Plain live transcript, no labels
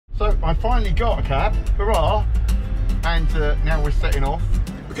So I finally got a cab, hurrah, and now we're setting off.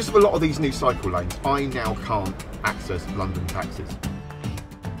 Because of a lot of these new cycle lanes, I now can't access London taxis.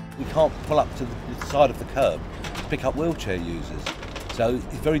 We can't pull up to the side of the curb to pick up wheelchair users. So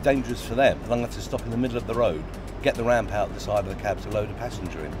it's very dangerous for them. And I'm going to have to stop in the middle of the road, get the ramp out the side of the cab to load a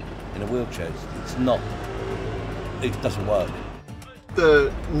passenger in a wheelchair. It doesn't work.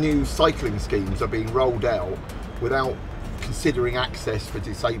 The new cycling schemes are being rolled out without considering access for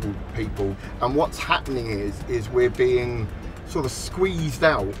disabled people. And what's happening is we're being sort of squeezed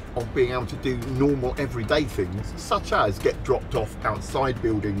out of being able to do normal everyday things, such as get dropped off outside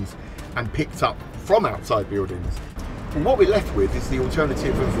buildings and picked up from outside buildings. And what we're left with is the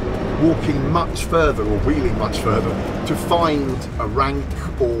alternative of walking much further or wheeling much further to find a rank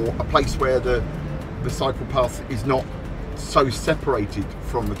or a place where the cycle path is not so separated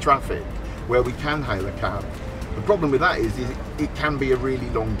from the traffic, where we can hail a cab. The problem with that is it can be a really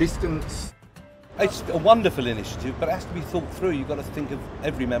long distance. It's a wonderful initiative, but it has to be thought through. You've got to think of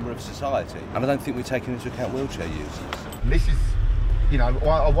every member of society, and I don't think we're taking into account wheelchair users. And this is, you know,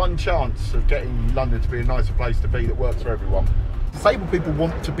 a one chance of getting London to be a nicer place to be that works for everyone. Disabled people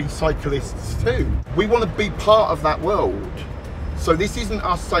want to be cyclists too. We want to be part of that world. So this isn't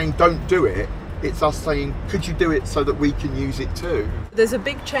us saying don't do it, it's us saying could you do it so that we can use it too. There's a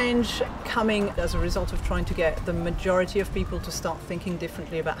big change coming as a result of trying to get the majority of people to start thinking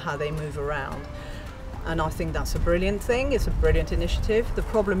differently about how they move around. And I think that's a brilliant thing, it's a brilliant initiative. The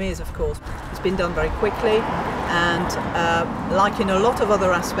problem is, of course, it's been done very quickly, and like in a lot of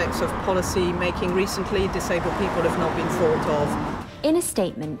other aspects of policy making recently, disabled people have not been thought of. In a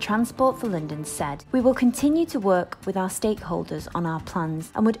statement, Transport for London said, "We will continue to work with our stakeholders on our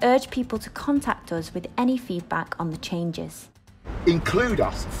plans and would urge people to contact us with any feedback on the changes." Include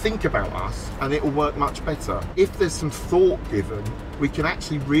us, think about us, and it will work much better. If there's some thought given, we can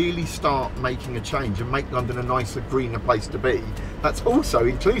actually really start making a change and make London a nicer, greener place to be. That's also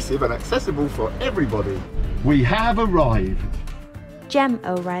inclusive and accessible for everybody. We have arrived. Gem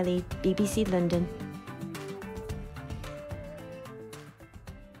O'Reilly, BBC London.